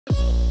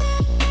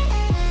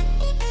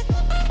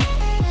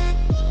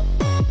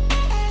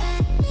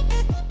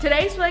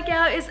Today's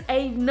workout is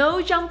a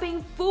no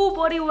jumping full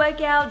body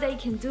workout that you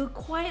can do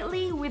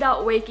quietly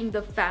without waking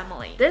the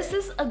family. This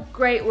is a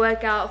great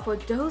workout for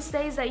those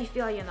days that you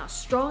feel like you're not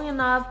strong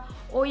enough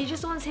or you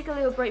just want to take a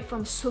little break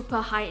from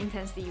super high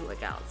intensity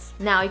workouts.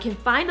 Now you can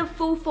find the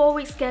full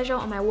 4-week schedule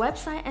on my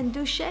website and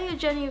do share your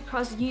journey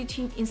across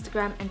YouTube,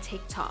 Instagram and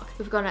TikTok.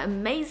 We've got an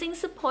amazing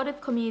supportive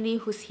community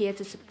who's here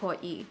to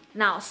support you.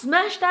 Now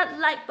smash that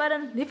like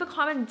button, leave a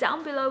comment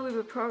down below with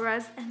your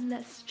progress and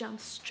let's jump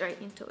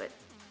straight into it.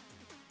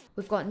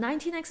 We've got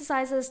 19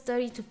 exercises,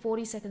 30 to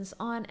 40 seconds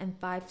on and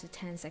 5 to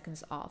 10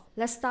 seconds off.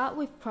 Let's start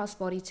with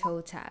cross-body toe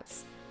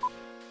taps.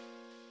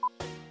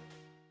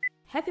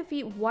 Have your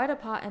feet wide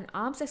apart and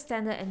arms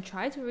extended and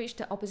try to reach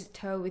the opposite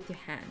toe with your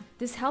hand.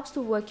 This helps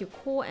to work your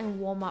core and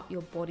warm up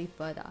your body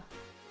further.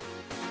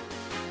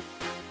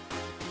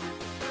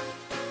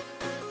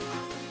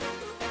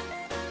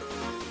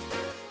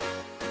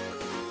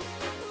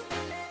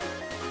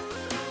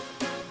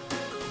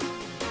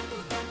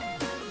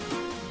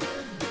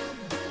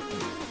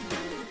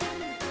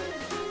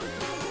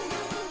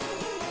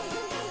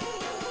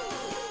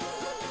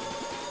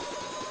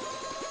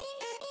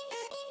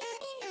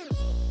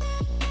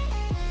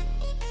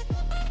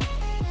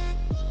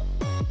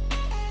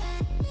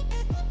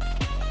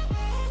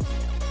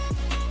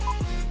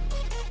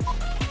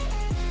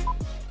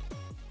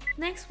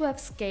 Next we have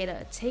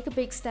skater. Take a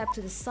big step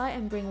to the side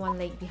and bring one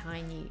leg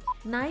behind you.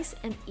 Nice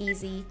and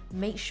easy,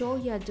 make sure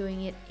you are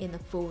doing it in a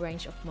full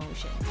range of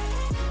motion.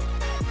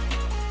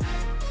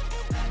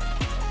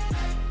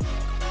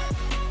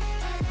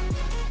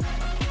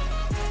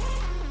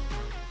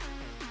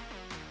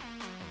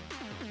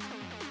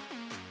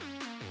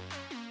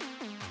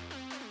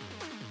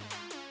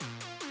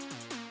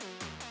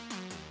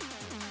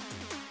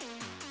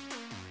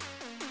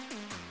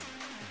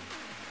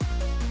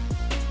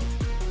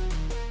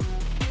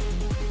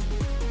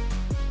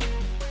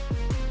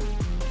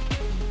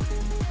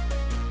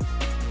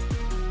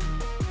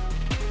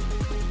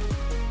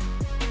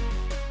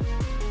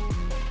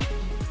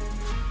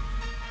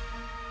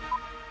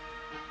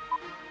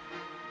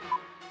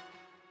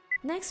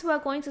 Next, we are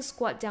going to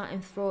squat down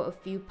and throw a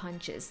few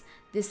punches.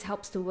 This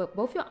helps to work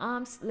both your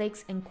arms,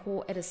 legs and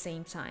core at the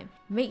same time.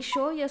 Make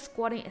sure you're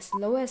squatting as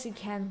low as you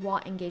can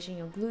while engaging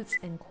your glutes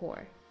and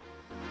core.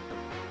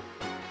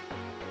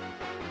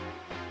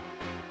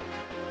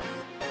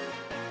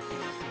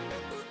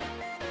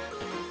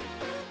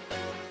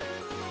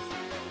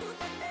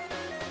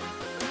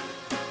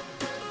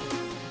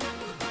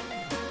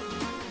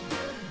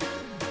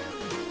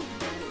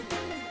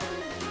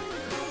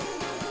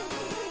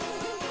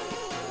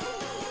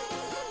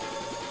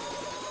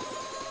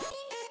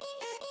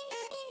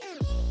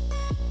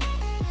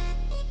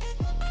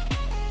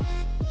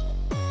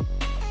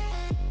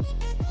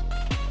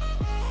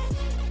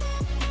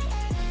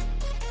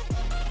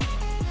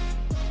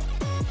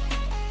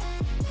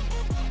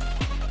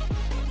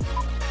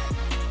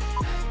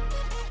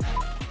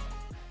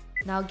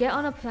 Now get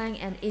on a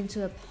plank and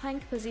into a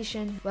plank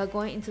position. We're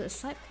going into a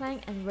side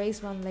plank and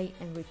raise one leg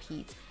and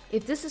repeat.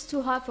 If this is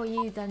too hard for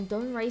you, then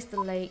don't raise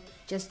the leg,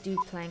 just do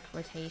plank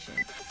rotation.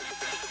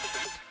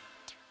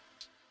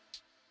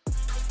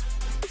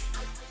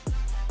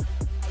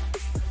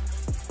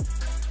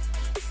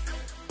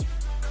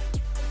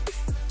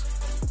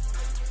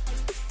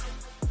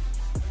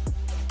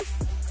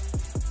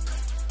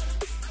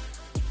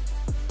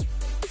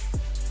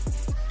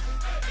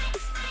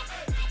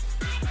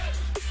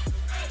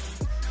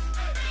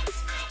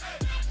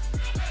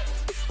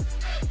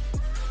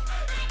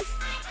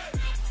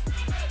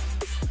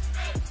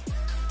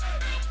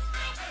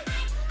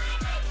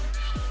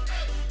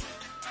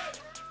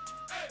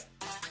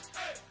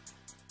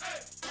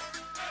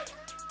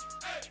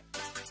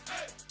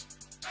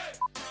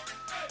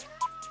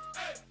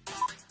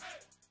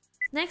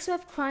 Next we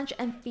have crunch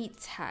and feet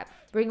tap.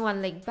 Bring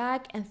one leg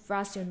back and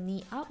thrust your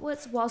knee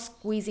upwards while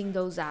squeezing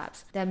those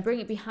abs. Then bring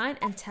it behind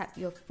and tap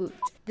your foot.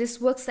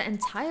 This works the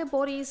entire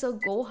body, so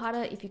go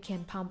harder if you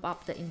can pump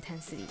up the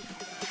intensity.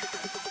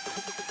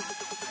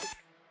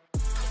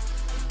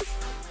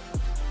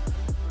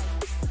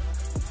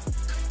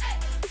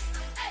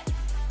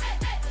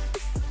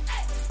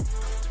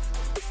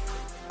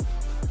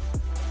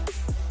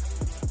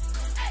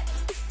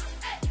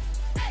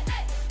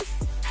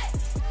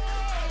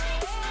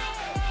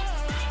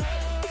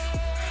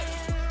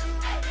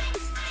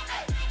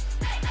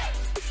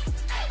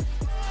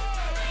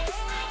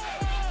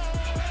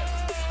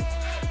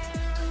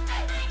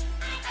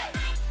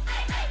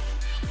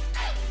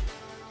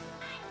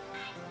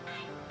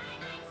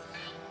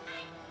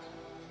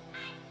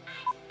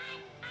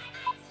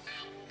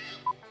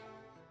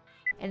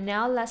 And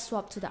now let's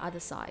swap to the other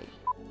side.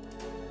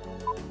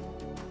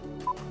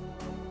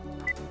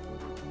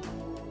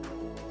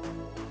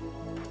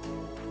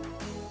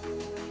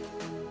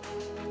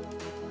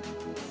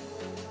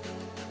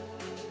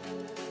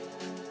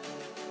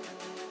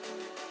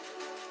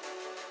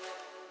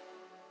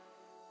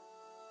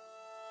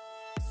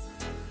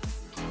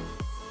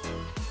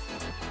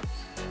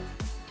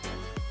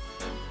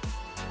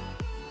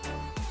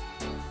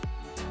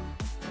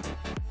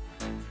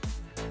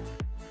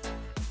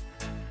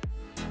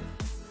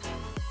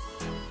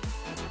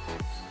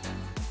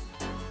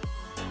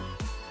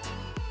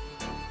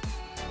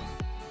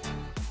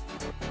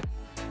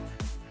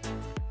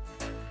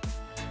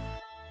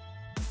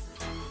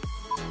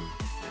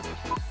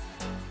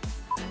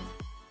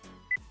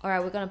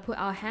 Alright, we're gonna put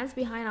our hands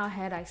behind our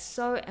head like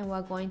so, and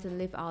we're going to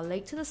lift our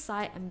leg to the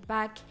side and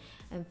back,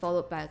 and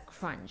followed by a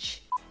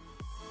crunch.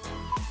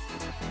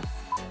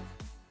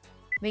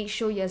 Make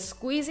sure you're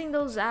squeezing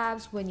those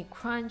abs when you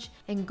crunch,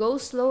 and go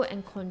slow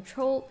and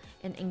controlled,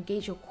 and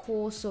engage your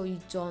core so you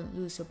don't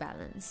lose your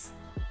balance.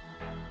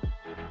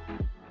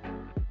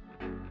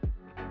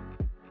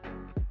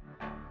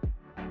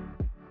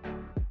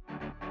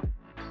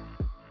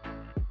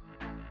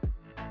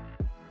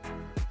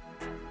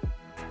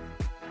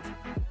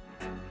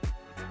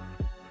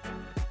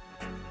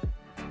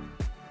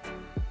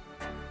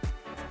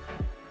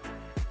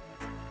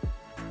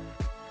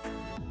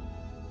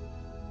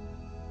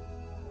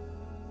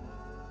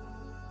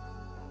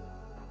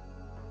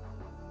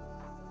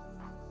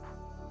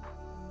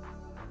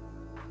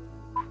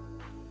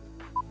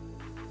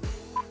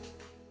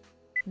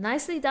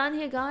 Nicely done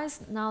here, guys.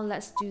 Now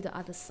let's do the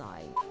other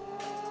side.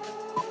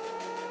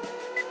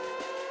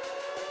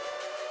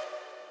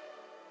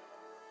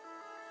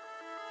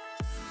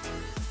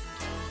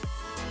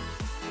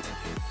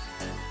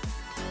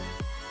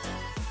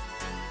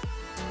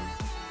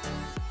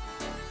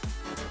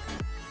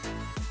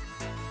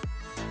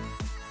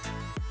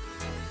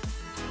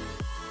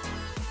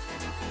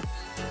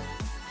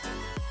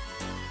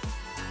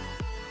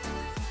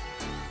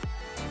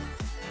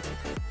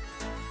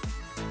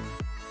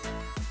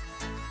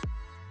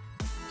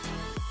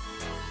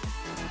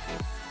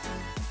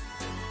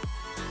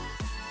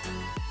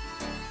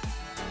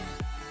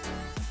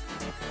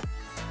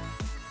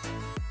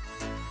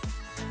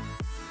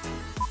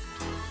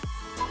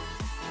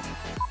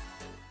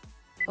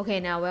 Okay,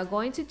 now we're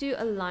going to do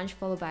a lunge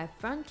followed by a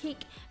front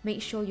kick.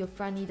 Make sure your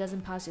front knee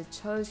doesn't pass your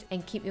toes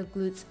and keep your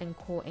glutes and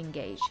core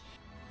engaged.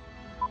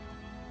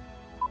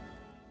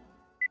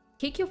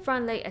 Kick your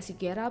front leg as you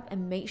get up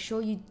and make sure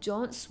you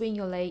don't swing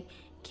your leg.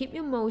 Keep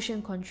your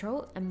motion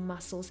controlled and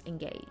muscles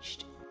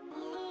engaged.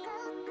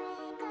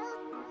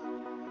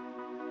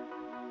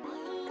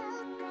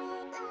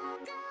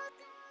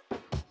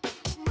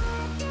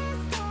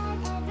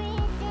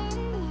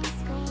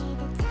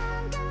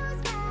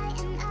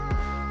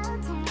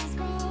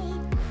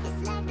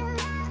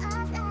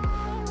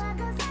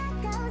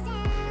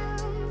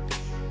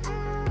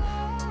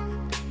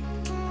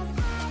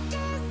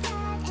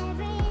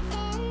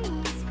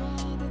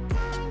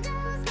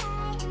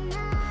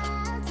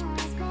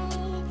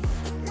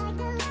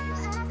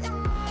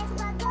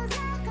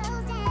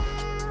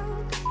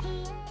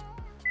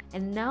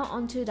 And now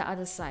onto the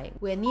other side.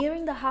 We're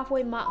nearing the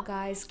halfway mark,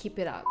 guys. Keep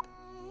it up.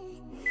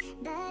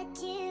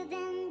 But you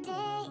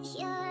bandage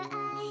your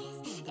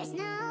eyes. There's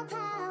no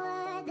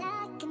power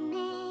that can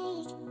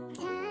make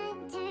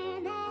time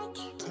turn back.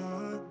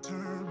 Time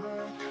turn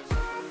back.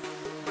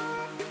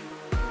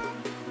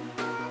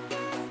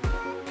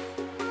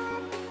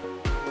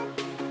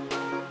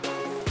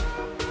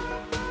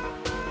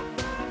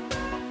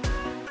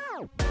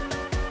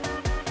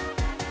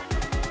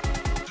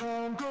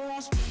 Time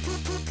goes.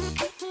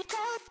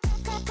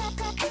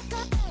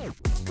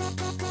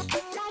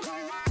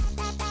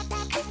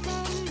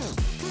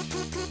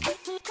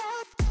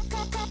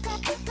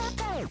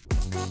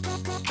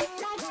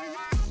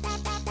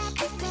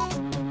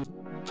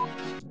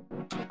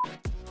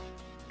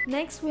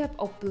 Next, we have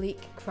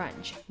oblique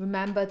crunch.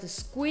 Remember to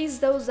squeeze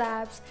those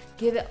abs,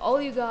 give it all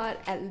you got.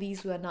 At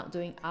least we're not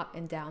doing up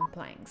and down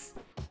planks.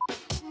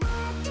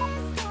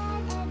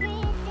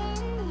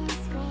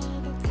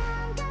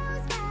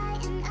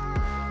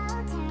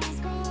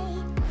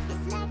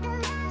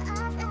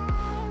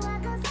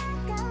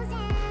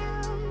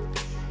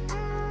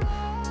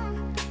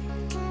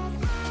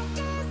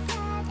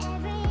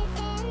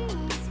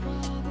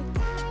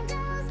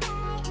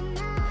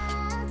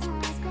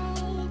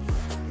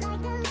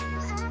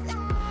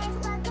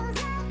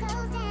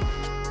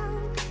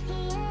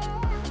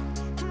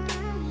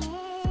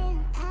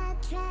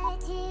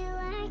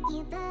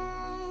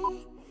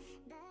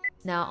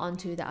 Now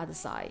onto the other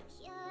side.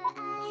 Your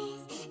eyes,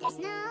 there's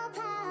no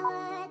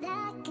power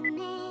that can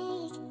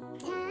make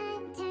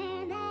time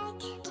turn back.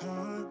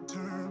 Time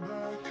turn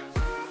back.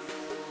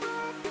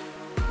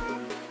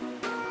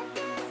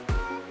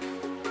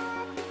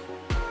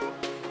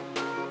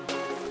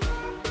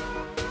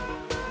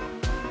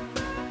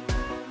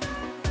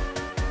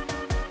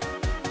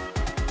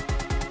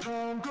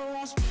 Time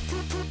goes.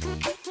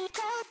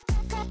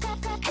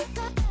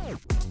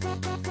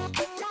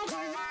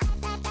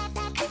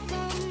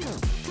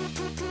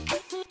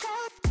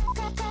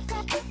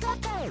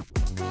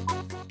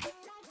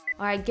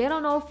 Alright, get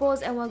on all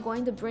fours and we're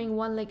going to bring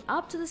one leg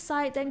up to the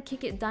side, then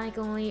kick it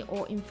diagonally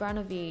or in front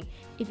of you.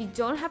 If you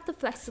don't have the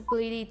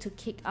flexibility to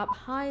kick up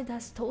high,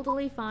 that's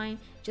totally fine.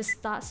 Just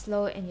start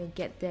slow and you'll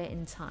get there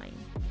in time.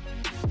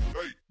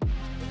 Hey.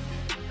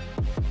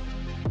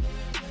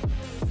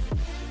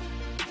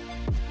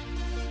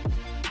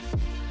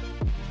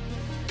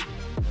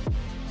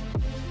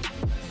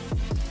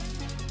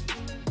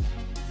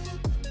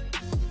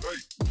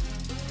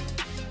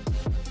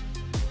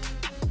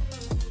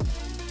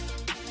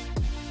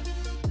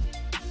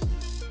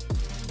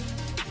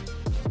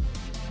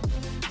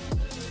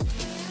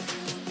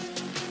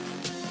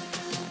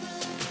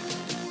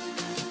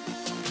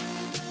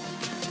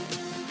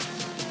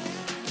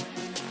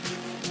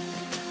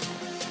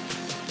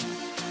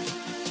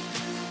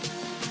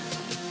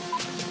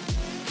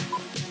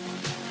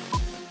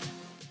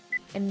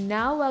 And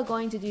now we're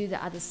going to do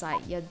the other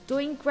side. You're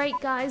doing great,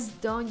 guys.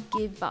 Don't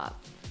give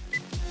up.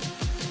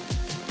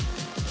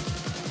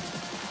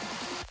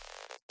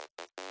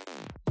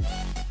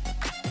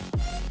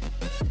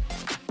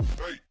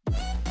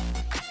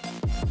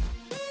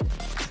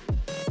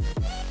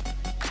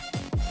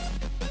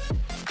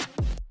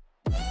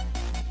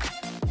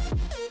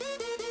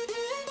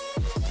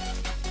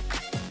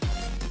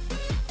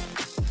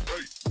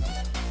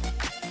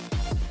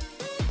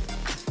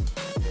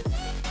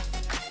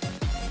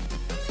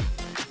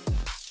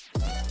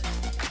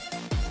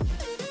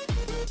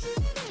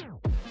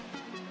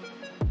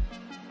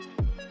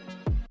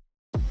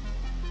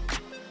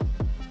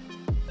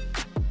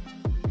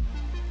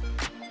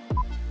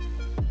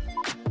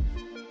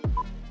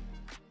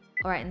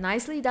 Alright,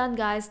 nicely done,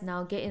 guys.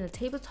 Now get in a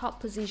tabletop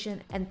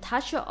position and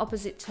touch your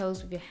opposite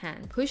toes with your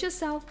hand. Push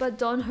yourself, but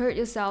don't hurt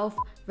yourself.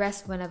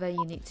 Rest whenever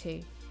you need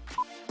to.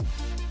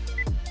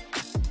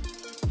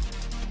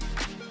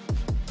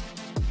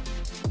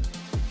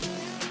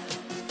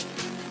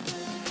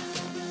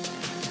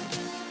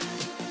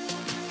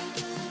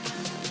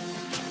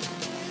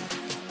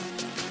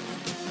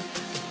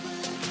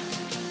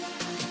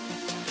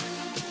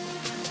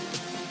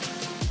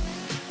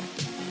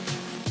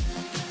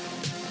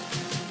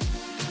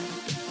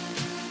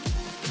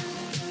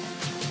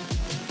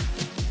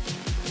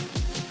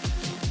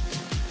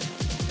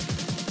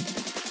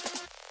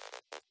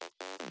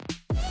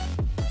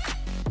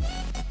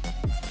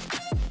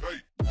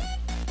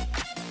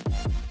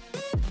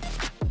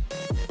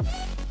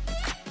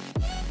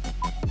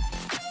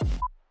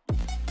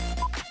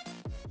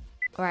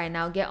 Alright,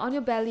 now get on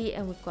your belly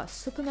and we've got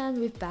Superman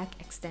with back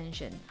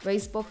extension.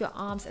 Raise both your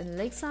arms and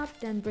legs up,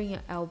 then bring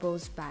your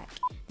elbows back.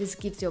 This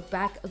gives your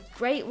back a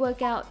great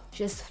workout.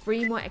 Just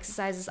 3 more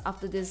exercises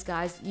after this,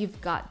 guys. You've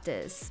got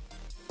this.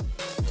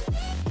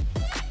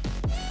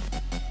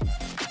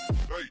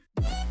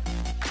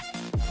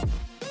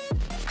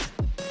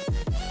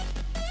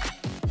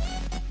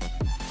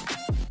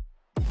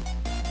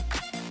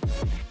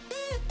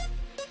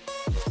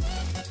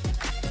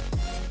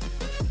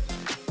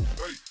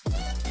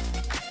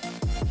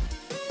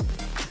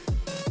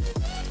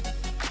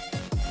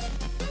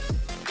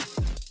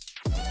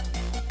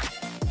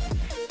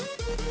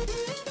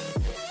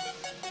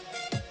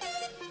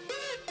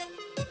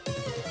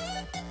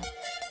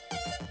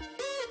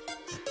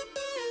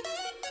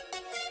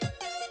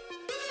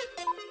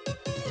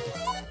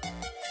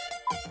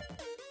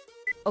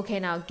 Okay,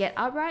 now get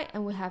upright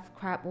and we have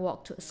crab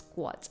walk to a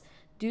squat.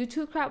 Do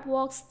 2 crab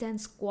walks, then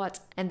squat,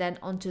 and then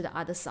onto the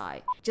other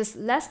side. Just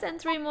less than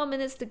 3 more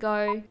minutes to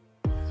go.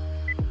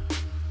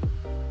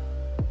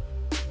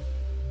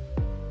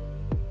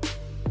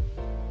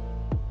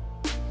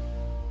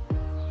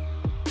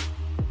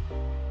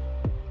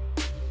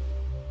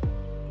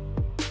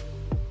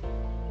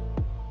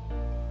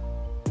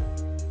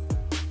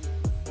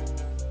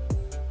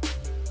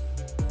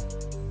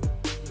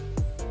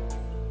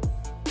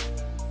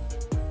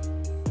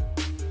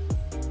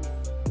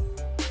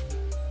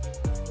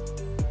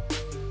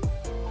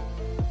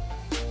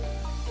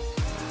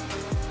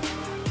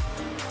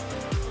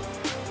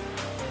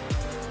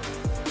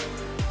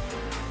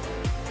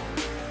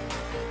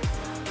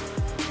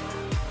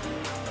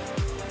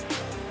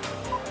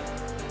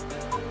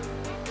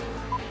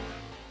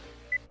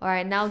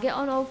 Alright, now get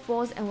on all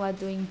fours and we're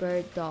doing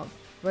bird dog.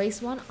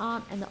 Raise one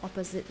arm and the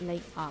opposite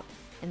leg up,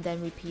 and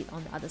then repeat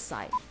on the other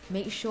side.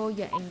 Make sure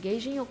you're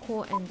engaging your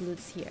core and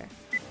glutes here.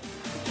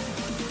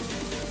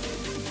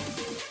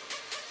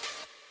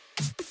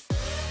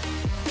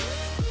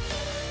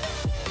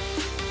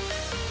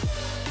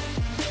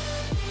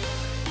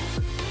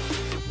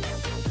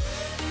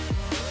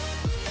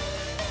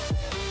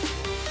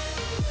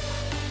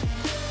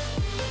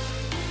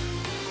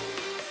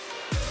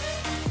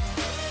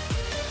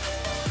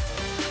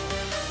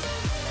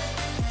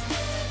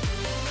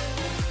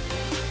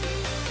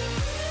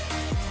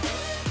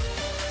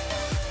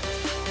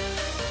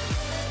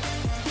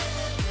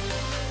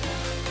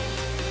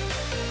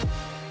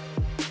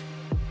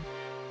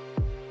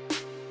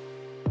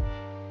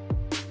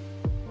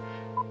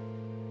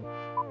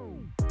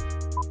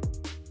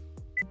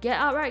 Get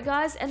upright,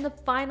 guys, and the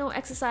final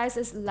exercise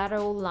is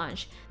lateral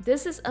lunge.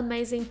 This is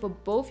amazing for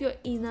both your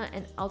inner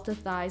and outer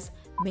thighs.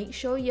 Make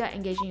sure you are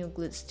engaging your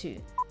glutes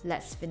too.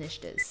 Let's finish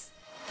this.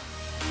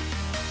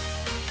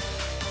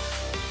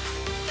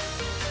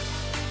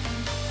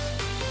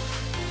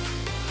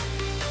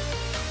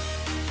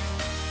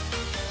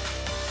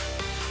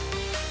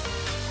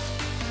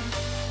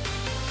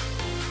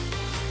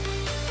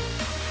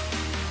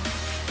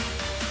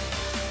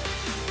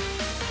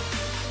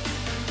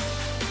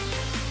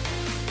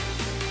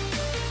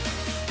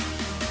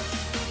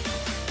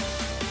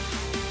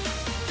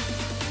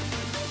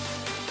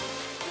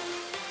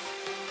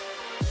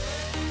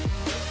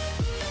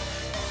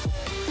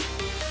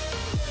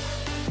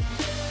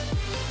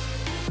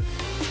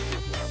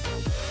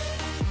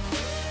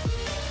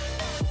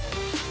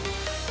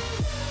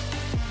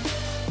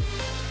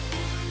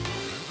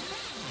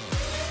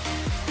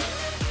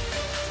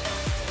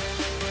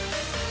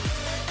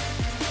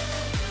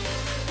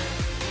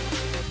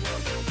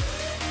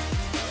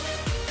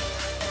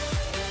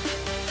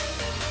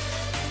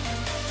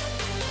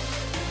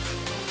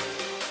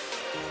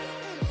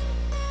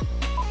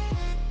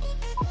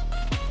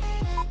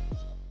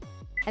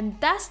 And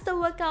that's the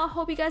workout.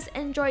 Hope you guys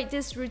enjoyed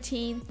this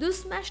routine. Do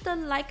smash the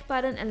like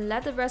button and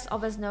let the rest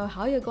of us know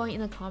how you're going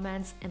in the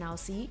comments, and I'll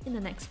see you in the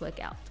next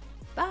workout.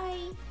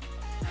 Bye!